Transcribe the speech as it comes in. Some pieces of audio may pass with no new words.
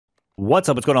What's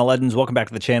up? What's going on, legends? Welcome back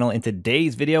to the channel. In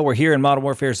today's video, we're here in Modern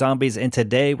Warfare Zombies, and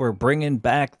today we're bringing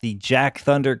back the JAK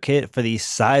Thunder kit for the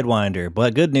Sidewinder.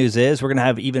 But good news is we're going to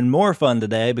have even more fun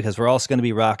today because we're also going to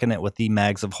be rocking it with the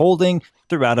mags of holding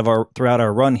throughout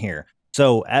our run here.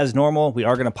 So as normal, we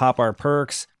are going to pop our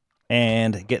perks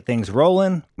and get things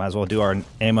rolling. Might as well do our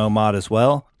ammo mod as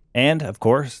well. And of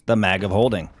course, the mag of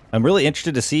holding. I'm really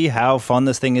interested to see how fun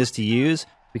this thing is to use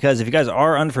because if you guys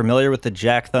are unfamiliar with the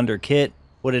JAK Thunder kit,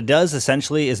 what it does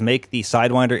essentially is make the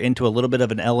Sidewinder into a little bit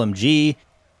of an LMG,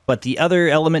 but the other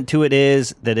element to it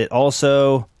is that it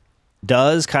also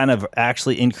does kind of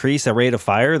actually increase the rate of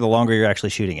fire the longer you're actually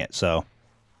shooting it. So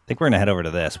I think we're going to head over to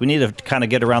this. We need to kind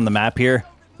of get around the map here.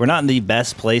 We're not in the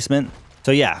best placement.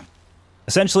 So yeah,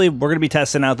 essentially we're going to be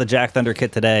testing out the JAK Thunder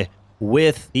kit today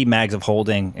with the mags of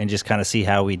holding and just kind of see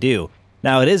how we do.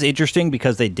 Now, it is interesting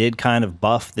because they did kind of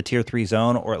buff the tier 3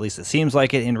 zone, or at least it seems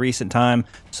like it in recent time.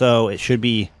 So it should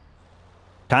be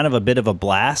kind of a bit of a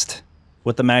blast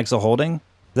with the mags of holding.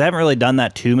 They haven't really done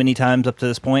that too many times up to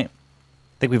this point.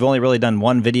 I think we've only really done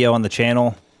one video on the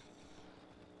channel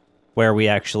where we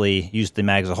actually used the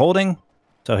mags of holding.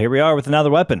 So here we are with another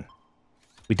weapon.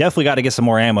 We definitely got to get some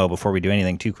more ammo before we do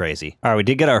anything too crazy. All right, we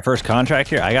did get our first contract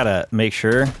here. I got to make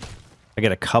sure I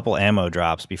get a couple ammo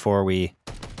drops before we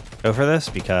go for this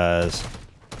because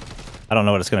I don't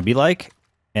know what it's going to be like.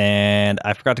 And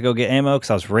I forgot to go get ammo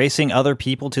because I was racing other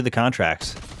people to the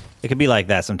contracts. It could be like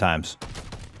that sometimes.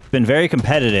 It's been very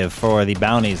competitive for the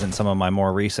bounties in some of my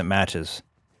more recent matches.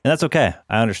 And that's okay.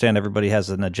 I understand everybody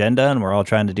has an agenda and we're all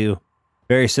trying to do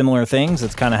very similar things.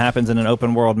 It kind of happens in an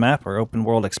open world map or open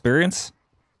world experience.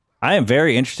 I am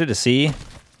very interested to see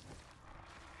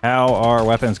how our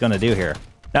weapon's going to do here.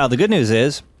 Now, the good news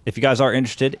is, if you guys are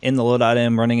interested in the loadout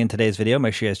I'm running in today's video,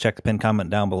 make sure you guys check the pinned comment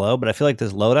down below. But I feel like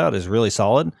this loadout is really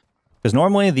solid because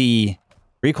normally the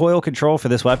recoil control for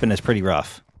this weapon is pretty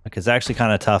rough. Like, it's actually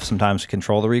kind of tough sometimes to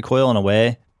control the recoil in a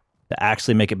way to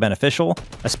actually make it beneficial,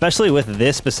 especially with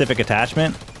this specific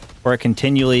attachment where it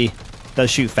continually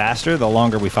does shoot faster the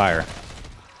longer we fire.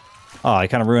 Oh, I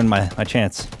kind of ruined my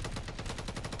chance.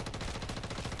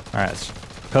 All right, let's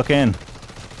cook in.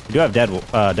 We do have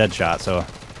dead shot, so...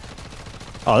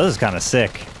 Oh, this is kind of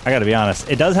sick. I gotta be honest.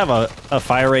 It does have a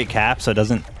fire rate cap, so it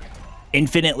doesn't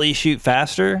infinitely shoot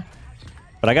faster.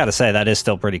 But I gotta say, that is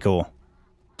still pretty cool.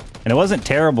 And it wasn't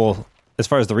terrible as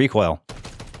far as the recoil.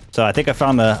 So I think I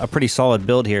found a pretty solid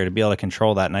build here to be able to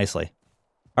control that nicely.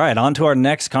 All right, on to our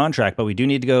next contract, but we do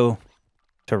need to go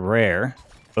to rare.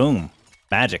 Boom.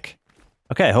 Magic.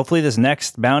 Okay, hopefully this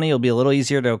next bounty will be a little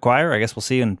easier to acquire. I guess we'll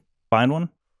see and find one.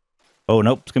 Oh,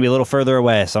 nope, it's going to be a little further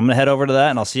away, so I'm going to head over to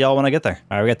that, and I'll see y'all when I get there.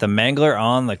 All right, we got the Mangler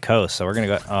on the coast, so we're going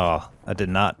to go... Oh, that did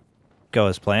not go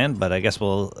as planned, but I guess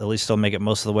we'll at least still make it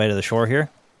most of the way to the shore here.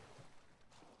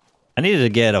 I needed to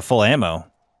get a full ammo.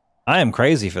 I am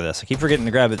crazy for this. I keep forgetting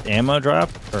to grab an ammo drop,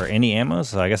 or any ammo,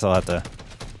 so I guess I'll have to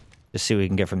just see what we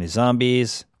can get from these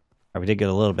zombies. All right, we did get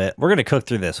a little bit. We're going to cook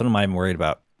through this. What am I even worried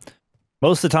about?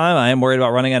 Most of the time, I am worried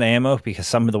about running out of ammo because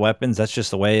some of the weapons, that's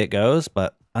just the way it goes,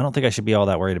 but I don't think I should be all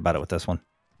that worried about it with this one.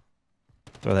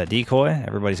 Throw that decoy.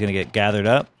 Everybody's going to get gathered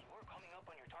up.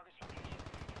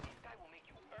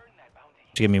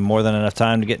 Should give me more than enough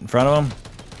time to get in front of him.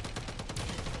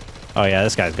 Oh yeah,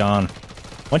 this guy's gone.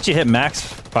 Once you hit max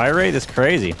fire rate, it's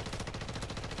crazy.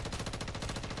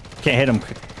 Can't hit him.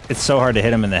 It's so hard to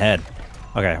hit him in the head.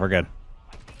 Okay, we're good.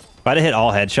 If I'd have hit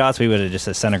all headshots, we would have just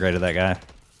disintegrated that guy.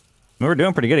 We were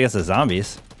doing pretty good against the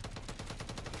zombies.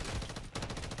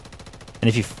 And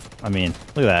if you... I mean,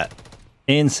 look at that.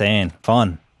 Insane.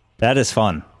 Fun. That is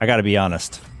fun. I gotta be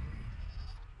honest.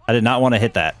 I did not want to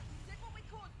hit that.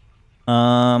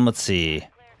 Let's see.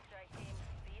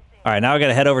 Alright, now I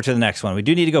gotta head over to the next one. We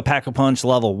do need to go Pack-a-Punch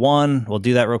level 1. We'll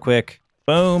do that real quick.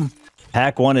 Boom.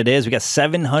 Pack 1 it is. We got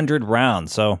 700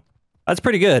 rounds, so that's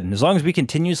pretty good. As long as we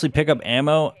continuously pick up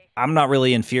ammo, I'm not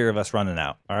really in fear of us running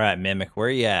out. Alright, Mimic, where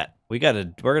are you at? We're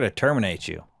gonna terminate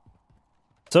you.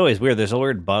 It's always weird. There's a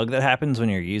weird bug that happens when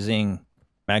you're using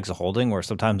mags of holding where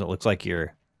sometimes it looks like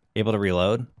you're able to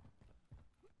reload.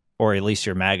 Or at least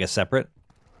your mag is separate.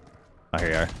 Oh, here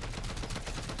you are.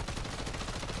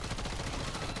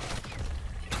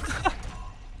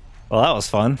 Well, that was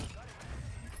fun.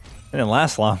 It didn't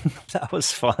last long. That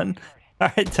was fun.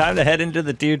 Alright, time to head into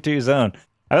the tier 2 zone.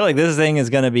 I feel like this thing is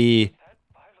gonna be...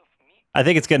 I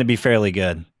think it's gonna be fairly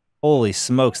good. Holy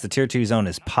smokes, the tier 2 zone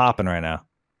is popping right now.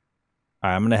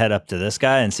 Alright, I'm going to head up to this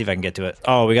guy and see if I can get to it.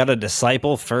 Oh, we got a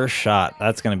Disciple first shot.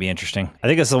 That's going to be interesting. I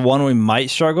think it's the one we might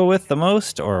struggle with the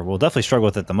most, or we'll definitely struggle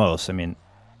with it the most. I mean,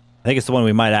 I think it's the one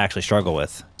we might actually struggle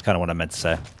with. That's kind of what I meant to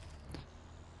say.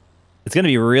 It's going to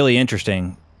be really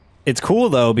interesting It's cool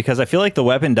though, because I feel like the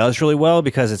weapon does really well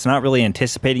because it's not really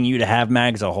anticipating you to have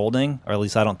mags of holding, or at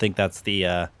least I don't think that's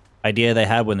the idea they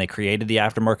had when they created the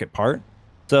aftermarket part.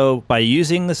 So by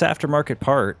using this aftermarket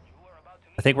part,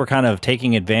 I think we're kind of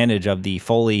taking advantage of the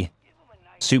fully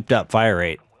souped up fire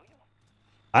rate.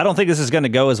 I don't think this is going to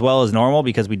go as well as normal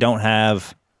because we don't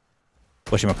have,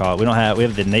 whatchamacallit, we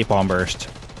have the napalm burst.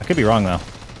 I could be wrong though.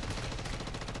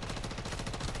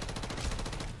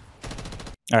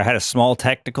 All right, I had a small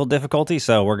technical difficulty,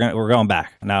 so we're going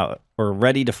back. Now we're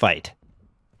ready to fight.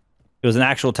 It was an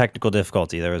actual technical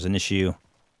difficulty. There was an issue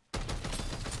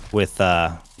with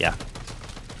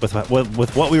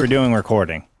with what we were doing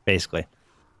recording, basically.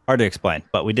 Hard to explain,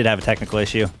 but we did have a technical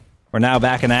issue. We're now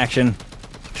back in action.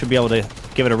 Should be able to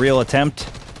give it a real attempt.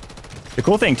 The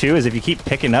cool thing too is if you keep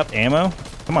picking up ammo,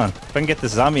 come on, if I can get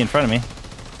this zombie in front of me,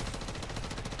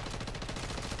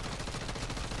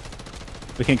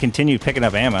 we can continue picking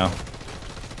up ammo.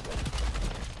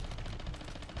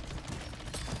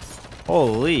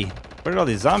 Holy, where did all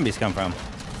these zombies come from?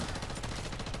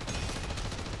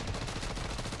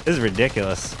 This is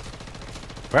ridiculous.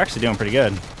 We're actually doing pretty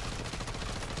good.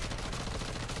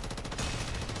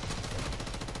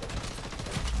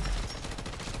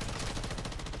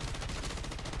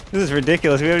 This is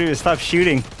ridiculous. We haven't even stopped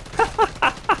shooting.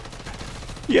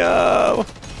 Yo!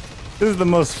 This is the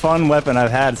most fun weapon I've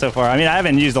had so far. I mean, I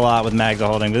haven't used a lot with mags of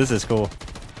holding, but this is cool.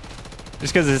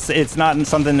 Just because it's not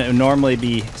something that would normally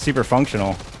be super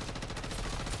functional.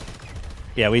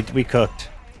 Yeah, we cooked.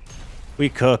 We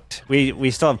cooked. We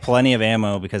still have plenty of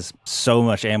ammo because so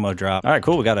much ammo dropped. All right,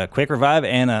 cool. We got a quick revive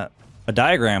and a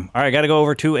diagram. All right, got to go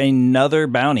over to another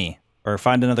bounty or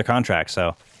find another contract.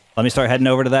 So let me start heading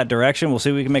over to that direction. We'll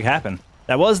see what we can make happen.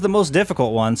 That was the most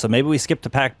difficult one, so maybe we skip to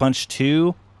Pack Punch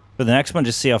 2 for the next one,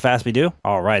 just see how fast we do.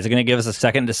 All right, is it going to give us a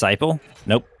second Disciple?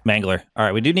 Nope, Mangler. All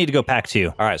right, we do need to go Pack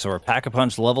 2. All right, so we're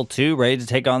Pack-a-Punch level 2, ready to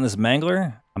take on this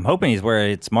Mangler. I'm hoping he's where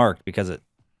it's marked because it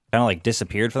kind of like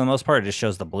disappeared for the most part. It just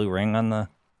shows the blue ring on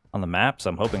the map, so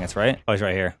I'm hoping it's right. Oh, he's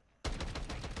right here.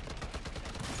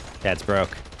 Yeah, it's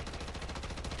broke.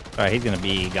 All right, he's going to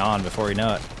be gone before we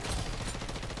know it.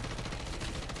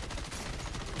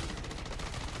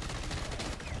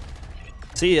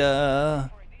 See ya.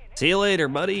 See you later,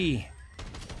 buddy.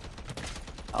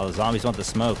 Oh, the zombies want the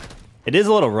smoke. It is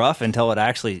a little rough until it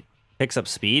actually picks up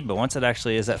speed, but once it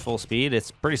actually is at full speed, it's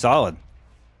pretty solid.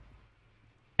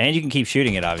 And you can keep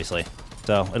shooting it, obviously.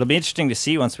 So it'll be interesting to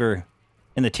see once we're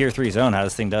in the tier 3 zone how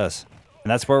this thing does. And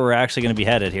that's where we're actually going to be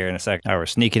headed here in a second. All right, we're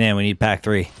sneaking in. We need Pack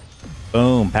 3.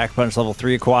 Boom. Pack Punch level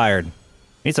 3 acquired.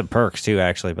 Need some perks too,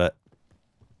 actually, but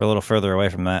we're a little further away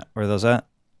from that. Where are those at?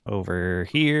 Over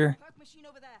here.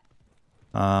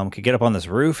 Could get up on this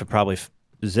roof and probably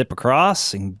zip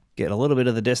across and get a little bit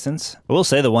of the distance. I will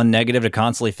say the one negative to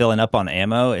constantly filling up on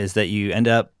ammo is that you end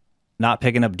up not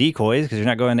picking up decoys because you're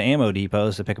not going to ammo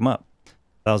depots to pick them up.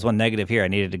 That was one negative here. I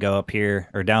needed to go up here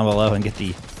or down below and get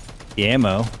the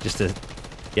ammo just to,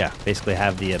 yeah, basically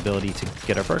have the ability to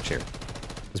get our perks here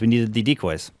because we needed the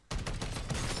decoys.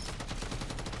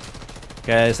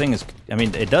 Okay, this thing is, I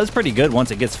mean, it does pretty good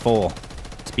once it gets full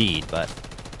speed, but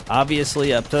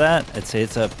obviously up to that,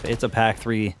 it's a Pack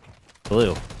 3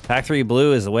 blue. Pack 3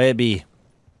 blue is the way it be.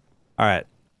 All right,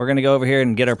 we're gonna go over here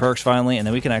and get our perks finally, and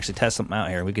then we can actually test something out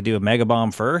here. We could do a Mega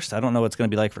Bomb first. I don't know what it's gonna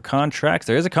be like for contracts.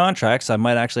 There is a contract, so I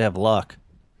might actually have luck.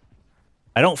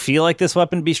 I don't feel like this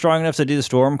weapon would be strong enough to do the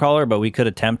Stormcaller, but we could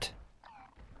attempt.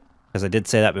 Because I did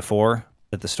say that before,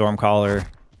 that the Stormcaller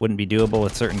wouldn't be doable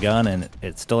with certain gun, and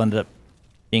it still ended up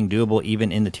being doable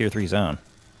even in the tier 3 zone.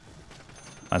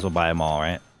 Might as well buy them all,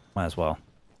 right? Might as well.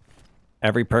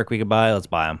 Every perk we could buy, let's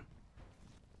buy them.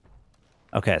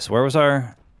 Okay, so where was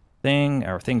our thing?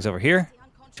 Our thing's over here.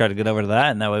 Try to get over to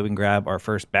that, and that way we can grab our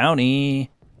first bounty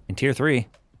in tier 3.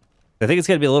 I think it's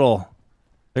going to be a little...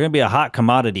 They're going to be a hot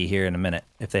commodity here in a minute,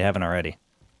 if they haven't already.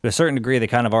 To a certain degree, they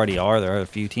kind of already are. There are a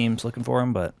few teams looking for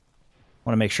them, but I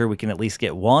want to make sure we can at least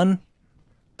get one.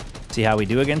 See how we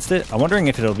do against it. I'm wondering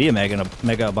if it'll be a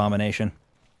Mega Abomination.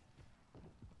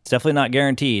 It's definitely not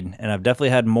guaranteed, and I've definitely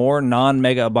had more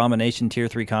non-Mega Abomination tier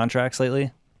 3 contracts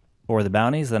lately for the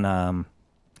bounties than I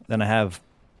have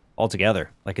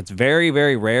altogether. Like, it's very,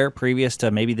 very rare previous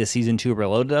to maybe the Season 2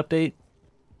 Reloaded update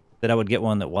that I would get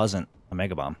one that wasn't a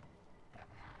Mega Bomb.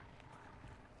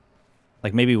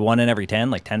 Like, maybe 1 in every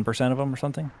 10, like 10% of them or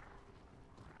something.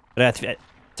 But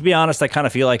to be honest, I kind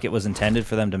of feel like it was intended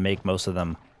for them to make most of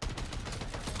them,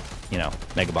 you know,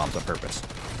 Mega Bombs on purpose.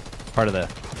 Part of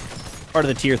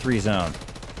the tier 3 zone.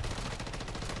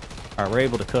 All right, we're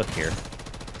able to cook here.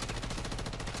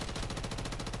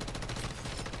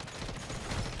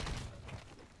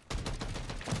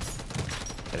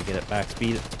 Gotta get it back.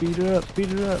 Speed it up,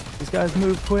 speed it up. These guys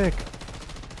move quick.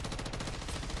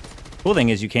 Cool thing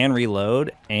is you can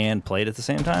reload and play it at the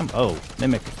same time. Oh,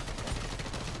 Mimic.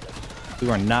 We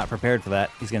were not prepared for that.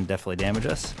 He's gonna definitely damage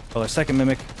us. Oh, our second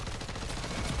Mimic.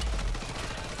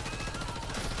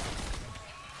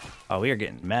 Oh, we are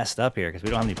getting messed up here because we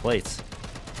don't have any plates.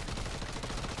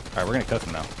 Alright, we're gonna cook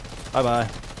him now. Bye-bye.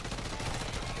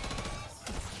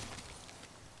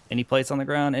 Any plates on the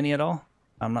ground? Any at all?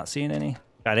 I'm not seeing any.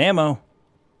 Got ammo.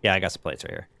 Yeah, I got some plates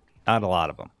right here. Not a lot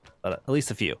of them, but at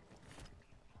least a few.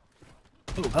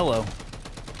 Oh, hello.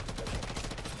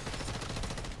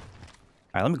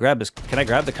 Alright, let me grab this. Can I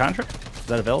grab the contract? Is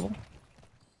that available?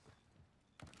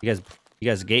 You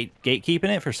guys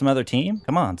gatekeeping it for some other team?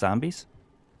 Come on, zombies.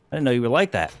 I didn't know you were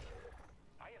like that.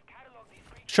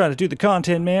 Just trying to do the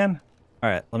content, man.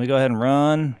 Alright, let me go ahead and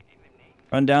run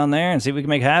down there and see if we can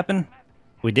make it happen.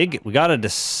 We got a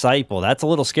disciple. That's a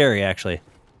little scary, actually.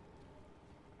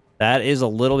 That is a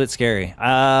little bit scary.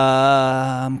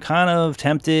 I'm kind of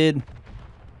tempted.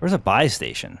 Where's a buy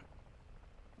station?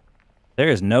 There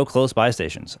is no close buy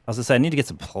stations. I was gonna say I need to get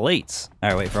some plates.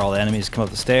 Alright, wait for all the enemies to come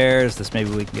up the stairs. Maybe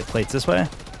we can get plates this way.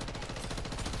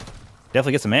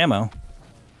 Definitely get some ammo.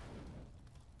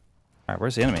 Alright,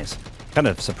 where's the enemies? Kind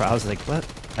of surprised. I was like, what?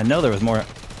 I know there was more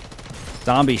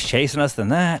zombies chasing us than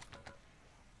that.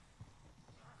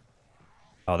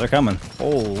 Oh, they're coming.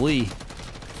 Holy.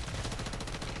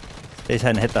 They just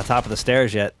hadn't hit the top of the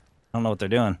stairs yet. I don't know what they're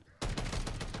doing.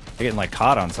 They're getting like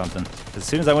caught on something. As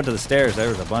soon as I went to the stairs, there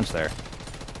was a bunch there.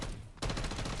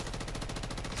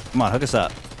 Come on, hook us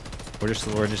up. We're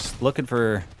just looking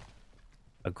for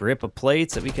a grip of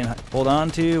plates that we can hold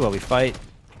on to while we fight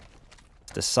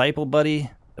Disciple buddy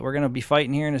that we're gonna be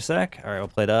fighting here in a sec. All right, we'll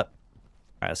play it up.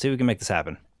 All right, let's see if we can make this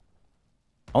happen.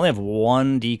 I only have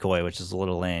one decoy, which is a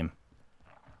little lame.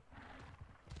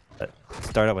 But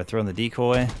start out by throwing the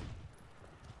decoy, and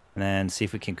then see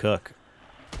if we can cook.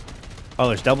 Oh,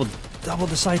 there's double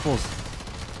disciples.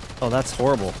 Oh, that's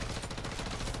horrible.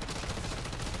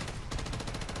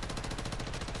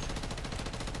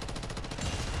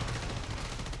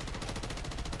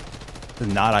 This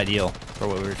is not ideal for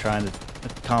what we were trying to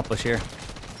accomplish here.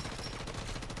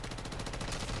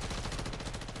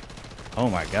 Oh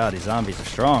my god, these zombies are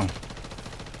strong.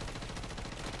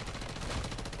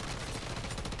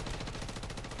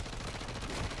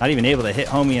 Not even able to hit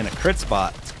homie in a crit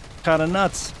spot. It's kind of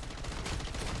nuts.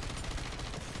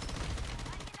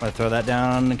 I'm gonna throw that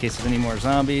down in case there's any more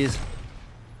zombies.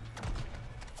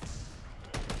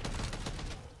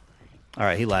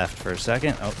 Alright, he left for a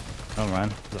second. Oh, don't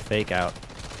run. It's a fake out.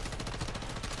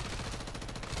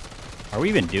 Are we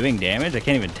even doing damage? I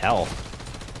can't even tell.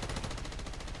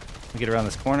 Let me get around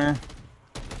this corner.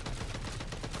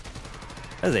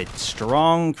 That is a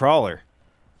strong crawler.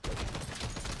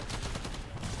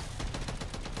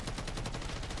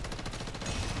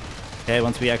 Okay,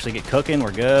 once we actually get cooking,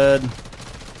 we're good.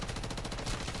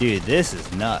 Dude, this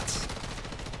is nuts.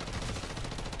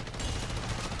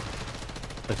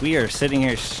 Like, we are sitting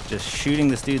here just shooting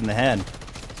this dude in the head.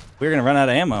 We're gonna run out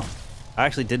of ammo. I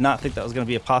actually did not think that was gonna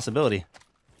be a possibility.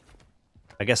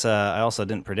 I guess I also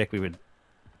didn't predict we would...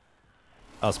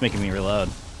 Oh, it's making me reload.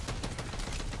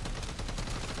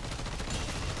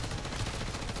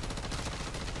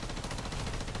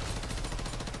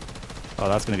 Oh,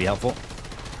 that's gonna be helpful.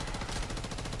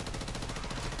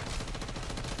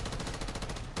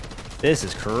 This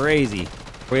is crazy.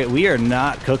 We are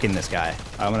not cooking this guy.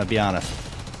 I'm gonna be honest.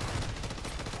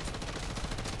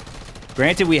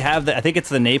 Granted, we have the... I think it's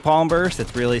the napalm burst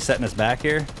that's really setting us back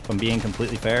here, if I'm being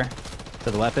completely fair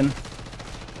to the weapon.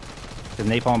 The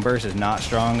napalm burst is not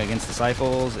strong against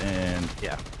disciples, and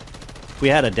yeah. If we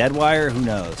had a dead wire, who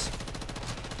knows?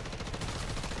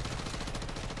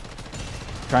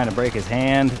 Trying to break his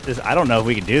hand. I don't know if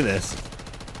we can do this.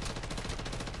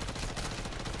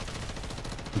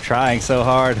 I'm trying so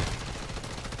hard.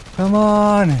 Come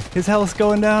on! His health's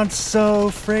going down so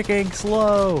freaking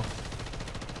slow.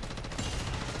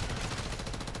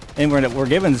 And we're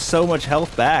giving so much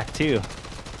health back too.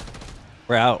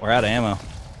 We're out of ammo.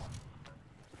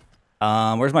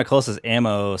 Where's my closest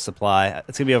ammo supply?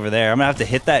 It's gonna be over there. I'm gonna have to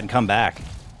hit that and come back.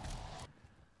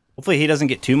 Hopefully he doesn't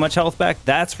get too much health back.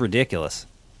 That's ridiculous.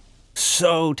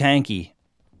 So tanky.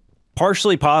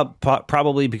 Partially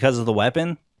probably because of the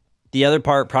weapon. The other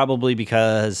part probably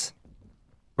because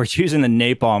we're using the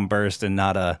napalm burst and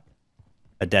not a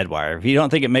dead wire. If you don't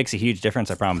think it makes a huge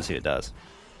difference, I promise you it does.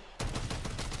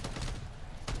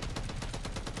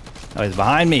 Oh, he's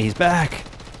behind me. He's back.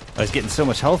 Oh, he's getting so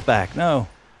much health back. No.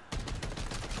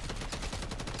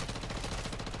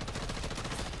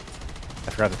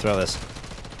 I forgot to throw this.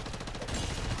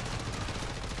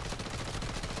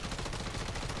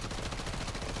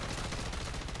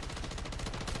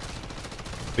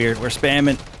 We're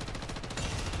spamming.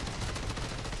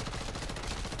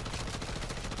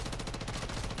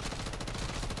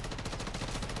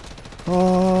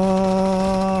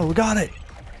 Oh, we got it.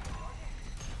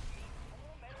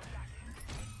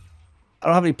 I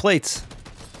don't have any plates.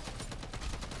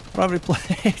 I don't have any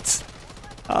plates.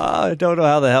 I don't know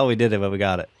how the hell we did it, but we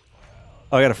got it.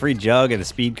 Oh, I got a free jug and a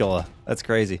speed cola. That's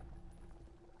crazy.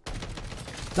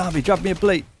 Zombie, drop me a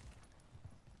plate.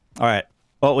 All right.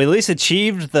 Well, we at least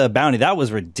achieved the bounty. That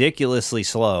was ridiculously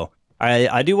slow.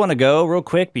 I do want to go real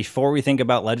quick before we think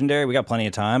about legendary. We got plenty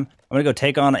of time. I'm going to go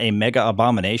take on a mega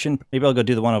abomination. Maybe I'll go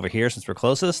do the one over here since we're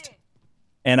closest.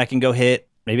 And I can go hit,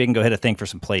 maybe I can go hit a thing for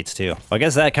some plates too. Well, I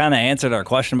guess that kind of answered our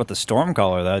question about the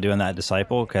Stormcaller though, doing that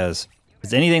disciple, because if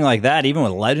it's anything like that, even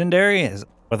with legendary,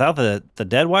 without the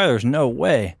dead wire, there's no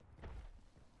way.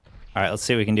 All right, let's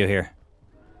see what we can do here.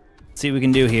 Let's see what we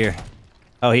can do here.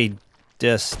 Oh, he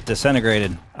just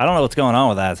disintegrated. I don't know what's going on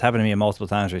with that. It's happened to me multiple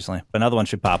times recently. But another one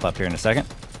should pop up here in a second.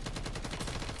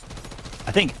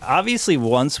 I think, obviously,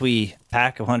 once we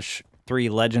pack a punch 3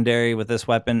 legendary with this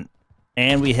weapon,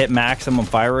 and we hit maximum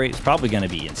fire rate, it's probably going to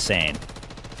be insane.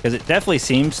 Because it definitely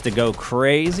seems to go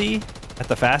crazy at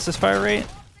the fastest fire rate,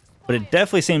 but it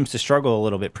definitely seems to struggle a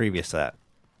little bit previous to that.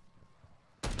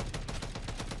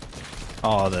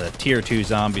 Oh, the tier 2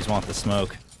 zombies want the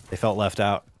smoke. They felt left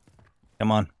out.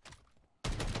 Come on.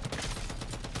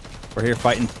 We're here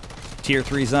fighting tier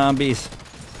 3 zombies,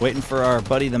 waiting for our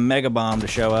buddy the Mega Bomb to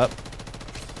show up.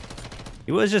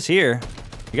 He was just here.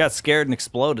 He got scared and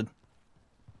exploded.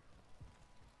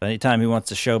 But anytime he wants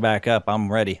to show back up,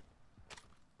 I'm ready.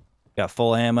 Got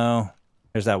full ammo.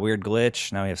 There's that weird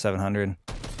glitch. Now we have 700.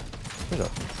 There's a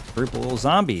group of little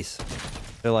zombies.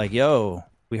 They're like, yo,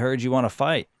 we heard you want to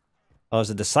fight. Oh, there's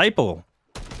a disciple.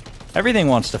 Everything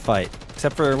wants to fight,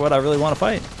 except for what I really want to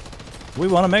fight. We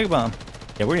want a Mega Bomb.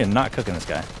 Yeah, we're not cooking this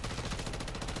guy.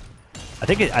 I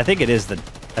think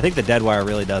the dead wire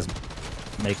really does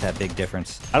make that big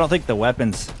difference. I don't think the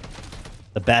weapon's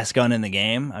the best gun in the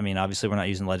game. I mean, obviously we're not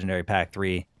using legendary pack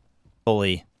 3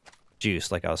 fully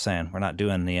juiced, like I was saying. We're not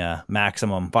doing the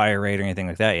maximum fire rate or anything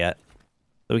like that yet.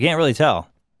 So we can't really tell.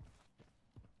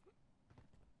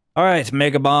 All right,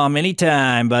 Mega Bomb,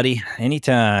 anytime, buddy.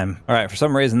 Anytime. All right, for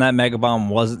some reason that Mega Bomb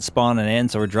wasn't spawning in,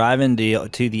 so we're driving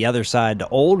to the other side, to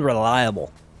Old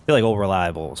Reliable. I feel like Old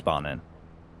Reliable will spawn in.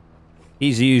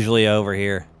 He's usually over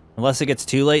here. Unless it gets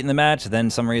too late in the match, then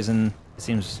some reason it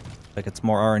seems like it's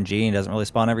more RNG and doesn't really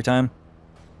spawn every time.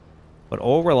 But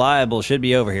Old Reliable should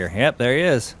be over here. Yep, there he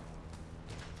is.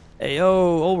 Hey, yo,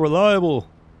 Old Reliable.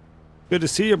 Good to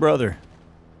see you, brother.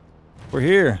 We're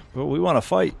here. We want to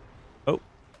fight. Oh,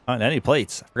 and any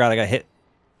plates. I forgot I got hit.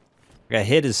 I got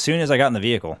hit as soon as I got in the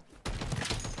vehicle.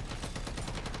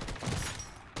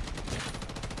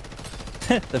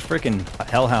 The freaking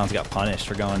hellhounds got punished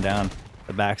for going down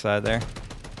the backside there.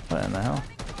 What in the hell?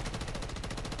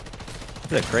 Look at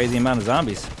that crazy amount of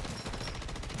zombies.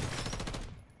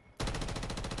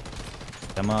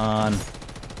 Come on.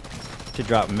 Should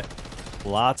drop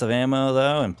lots of ammo,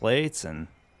 though, and plates and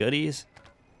goodies.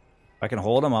 If I can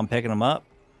hold them, I'm picking them up.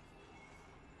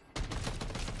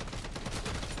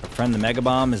 Our friend the Mega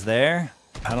Bomb is there.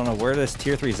 I don't know where this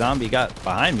tier 3 zombie got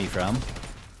behind me from.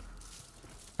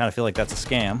 Kind of feel like that's a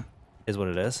scam, is what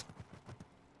it is.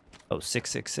 Oh,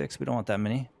 666. We don't want that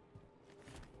many.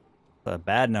 That's a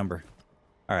bad number.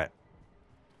 All right.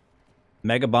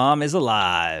 Mega Bomb is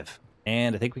alive.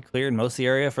 And I think we cleared most of the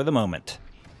area for the moment.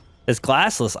 This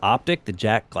glassless optic, the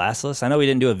JAK glassless, I know we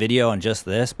didn't do a video on just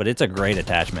this, but it's a great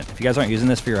attachment. If you guys aren't using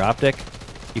this for your optic,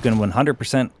 you can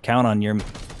 100% count on your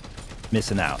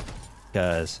missing out.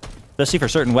 Because, especially for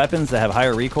certain weapons that have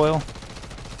higher recoil,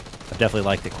 I've definitely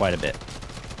liked it quite a bit.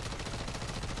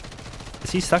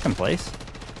 Is he stuck in place?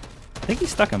 I think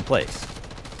he's stuck in place.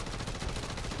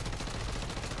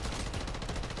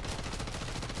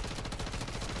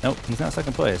 Nope, he's not stuck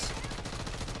in place.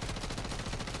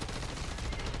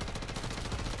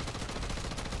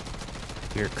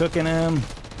 We're cooking him.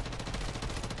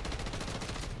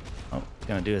 Oh, he's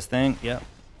gonna do his thing. Yep.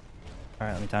 All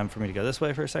right, let me time for me to go this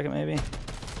way for a second, maybe.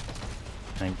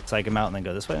 And psych him out and then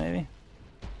go this way, maybe.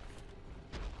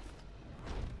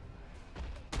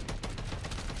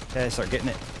 Okay, start getting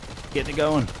it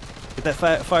going. Get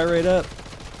that fire rate up.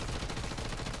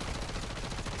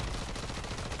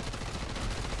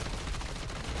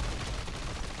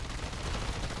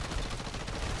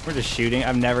 We're just shooting.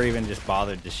 I've never even just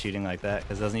bothered just shooting like that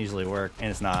because it doesn't usually work, and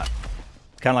it's not.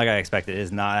 It's kind of like I expected. It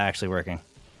is not actually working.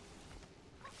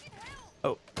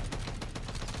 Oh.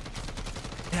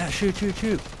 Yeah, shoot, shoot,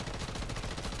 shoot.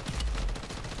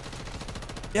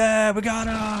 Yeah, we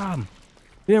got him.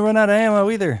 We didn't run out of ammo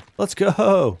either. Let's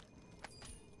go.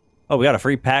 Oh, we got a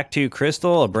free pack 2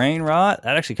 crystal, a brain rot.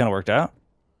 That actually kind of worked out.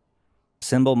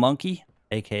 Symbol monkey,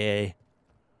 aka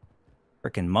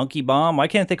freaking monkey bomb. Why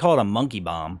can't they call it a monkey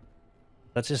bomb?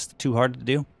 That's just too hard to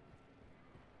do.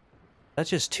 That's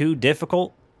just too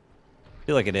difficult. I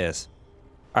feel like it is.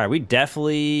 All right, we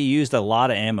definitely used a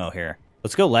lot of ammo here.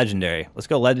 Let's go legendary. Let's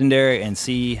go legendary and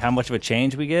see how much of a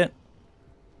change we get.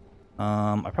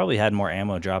 I probably had more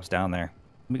ammo drops down there.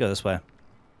 Let me go this way.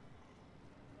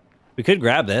 We could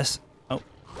grab this. Oh,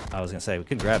 I was gonna say we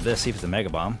could grab this, see if it's a mega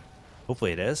bomb.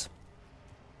 Hopefully it is.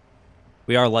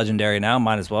 We are legendary now,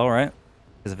 might as well, right?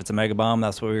 Because if it's a mega bomb,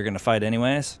 that's what we were gonna fight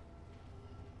anyways.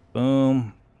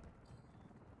 Boom.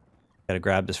 Gotta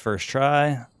grab this first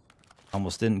try.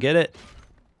 Almost didn't get it.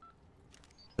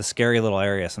 It's a scary little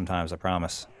area sometimes, I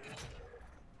promise.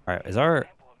 Alright, is our...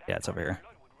 Yeah, it's over here.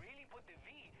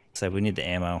 So we need the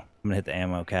ammo. I'm gonna hit the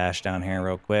ammo cache down here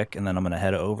real quick, and then I'm gonna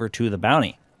head over to the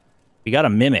bounty. We got a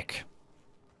mimic.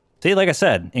 See, like I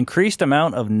said, increased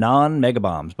amount of non-mega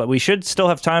bombs, but we should still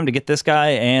have time to get this guy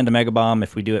and a mega bomb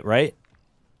if we do it right.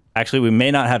 Actually, we may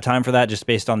not have time for that just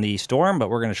based on the storm, but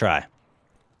we're gonna try.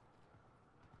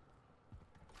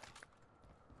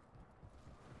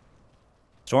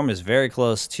 Storm is very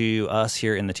close to us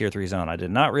here in the tier 3 zone. I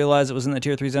did not realize it was in the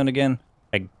tier 3 zone again.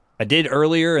 I did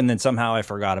earlier, and then somehow I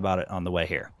forgot about it on the way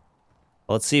here.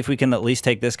 Let's see if we can at least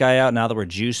take this guy out now that we're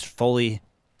juiced fully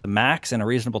the max in a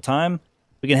reasonable time.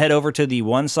 We can head over to the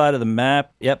one side of the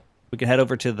map. Yep, we can head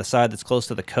over to the side that's close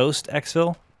to the coast,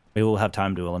 exfil. Maybe we'll have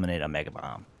time to eliminate a mega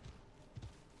bomb.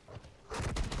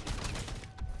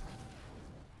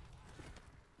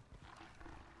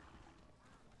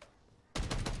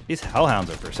 These hellhounds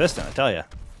are persistent, I tell you.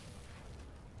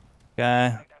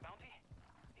 Okay.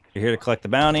 You're here to collect the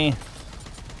bounty.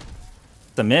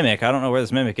 It's a mimic. I don't know where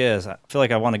this mimic is. I feel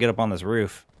like I want to get up on this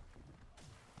roof.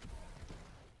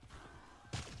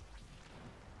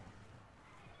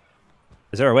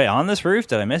 Is there a way on this roof?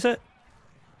 Did I miss it?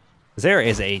 There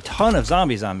is a ton of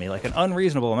zombies on me, like an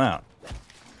unreasonable amount.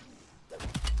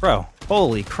 Bro,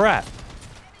 holy crap.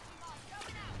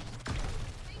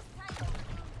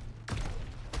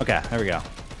 Okay, there we go.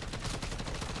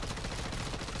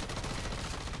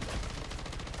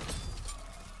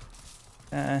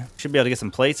 Should be able to get some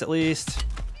plates at least.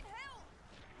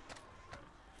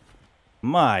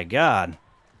 My God.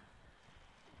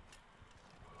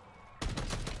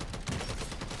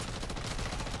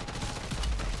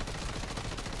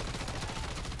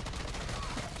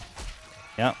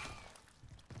 Yep.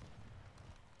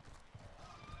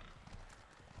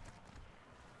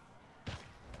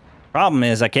 Problem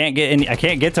is I can't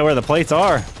get to where the plates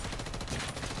are.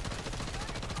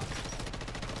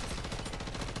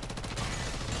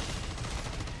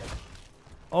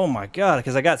 Oh my God,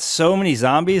 because I got so many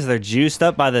zombies, they're juiced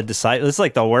up by the disciple. This is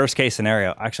like the worst case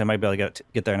scenario. Actually, I might be able to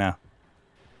get there now.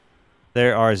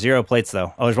 There are 0 plates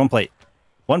though. Oh, there's 1 plate.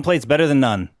 1 plate's better than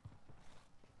none.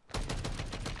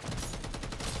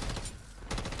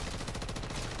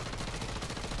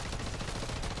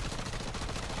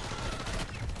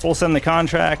 Full send the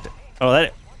contract. Oh,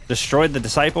 that destroyed the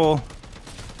disciple.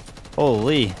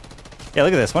 Holy. Yeah,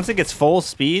 look at this. Once it gets full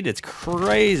speed, it's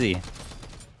crazy.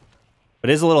 But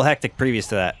it is a little hectic previous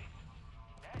to that.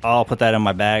 I'll put that in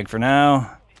my bag for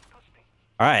now.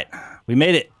 All right. We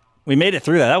made it. We made it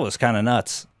through that. That was kind of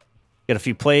nuts. Get a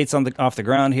few plates on off the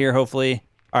ground here, hopefully.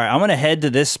 All right, I'm going to head to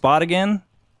this spot again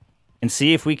and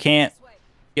see if we can't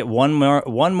get one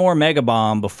more mega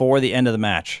bomb before the end of the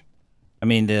match. I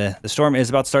mean, the storm is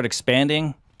about to start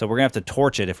expanding, so we're going to have to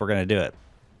torch it if we're going to do it.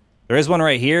 There is one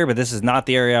right here, but this is not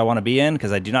the area I want to be in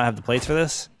because I do not have the plates for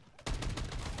this.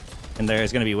 And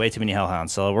there's going to be way too many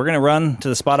hellhounds. So we're going to run to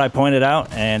the spot I pointed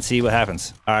out and see what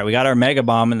happens. All right, we got our mega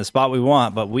bomb in the spot we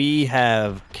want, but we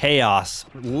have chaos,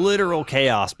 literal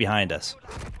chaos behind us.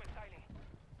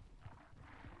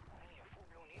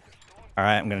 All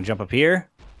right, I'm going to jump up here.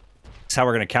 That's how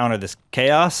we're going to counter this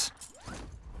chaos.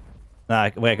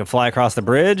 Wait, I can fly across the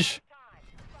bridge.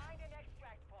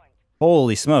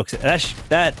 Holy smokes,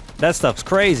 that stuff's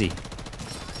crazy.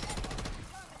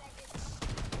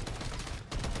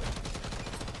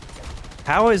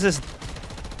 How is this?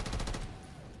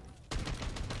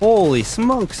 Holy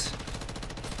smokes.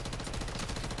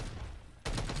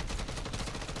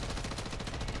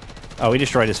 Oh, we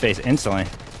destroyed his face instantly.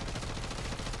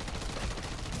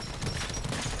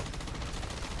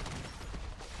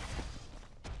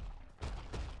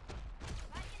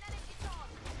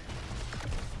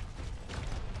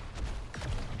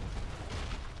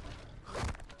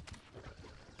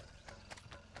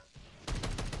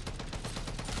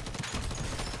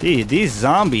 Dude, these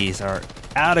zombies are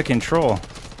out of control. All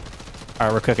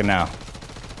right, we're cooking now.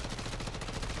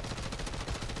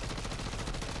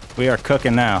 We are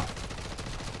cooking now.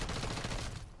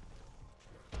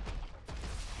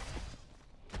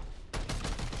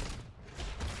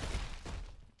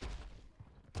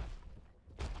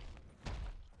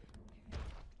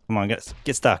 Come on,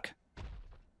 get stuck.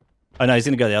 Oh no, he's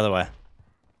gonna go the other way.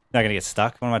 Not gonna get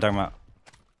stuck. What am I talking about?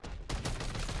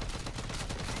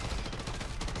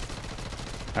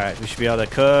 All right, we should be able to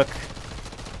cook.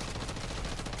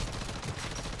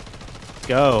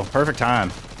 Go, perfect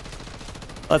time.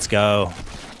 Let's go.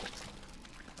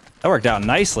 That worked out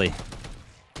nicely.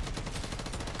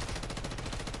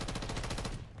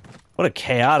 What a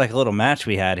chaotic little match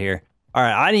we had here. All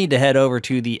right, I need to head over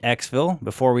to the exfil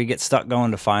before we get stuck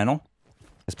going to final.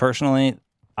 Because personally,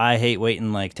 I hate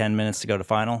waiting like 10 minutes to go to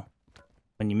final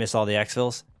when you miss all the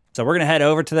exfils. So we're going to head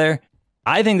over to there.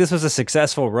 I think this was a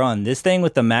successful run. This thing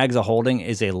with the mags of holding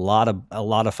is a lot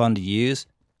of fun to use.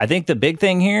 I think the big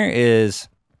thing here is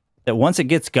that once it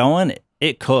gets going,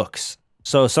 it cooks.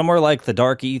 So somewhere like the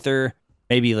Dark Ether,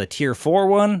 maybe the tier 4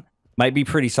 one, might be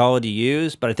pretty solid to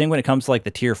use. But I think when it comes to like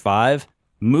the tier 5,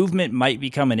 movement might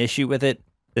become an issue with it,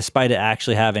 despite it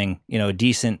actually having, you know, a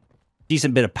decent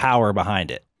bit of power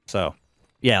behind it. So,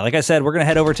 yeah, like I said, we're going to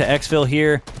head over to exfil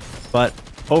here, but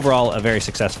overall, a very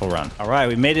successful run. All right,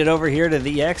 we made it over here to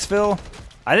the exfil.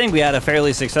 I think we had a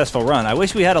fairly successful run. I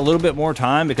wish we had a little bit more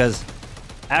time because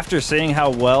after seeing how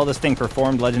well this thing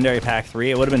performed Legendary Pack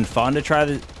 3, it would have been fun to try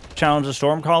to challenge the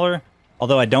Stormcaller,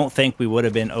 although I don't think we would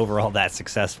have been overall that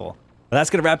successful. But that's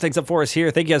going to wrap things up for us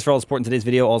here. Thank you guys for all the support in today's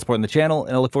video, all the support in the channel,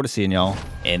 and I look forward to seeing y'all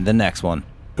in the next one.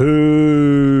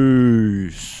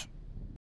 Peace.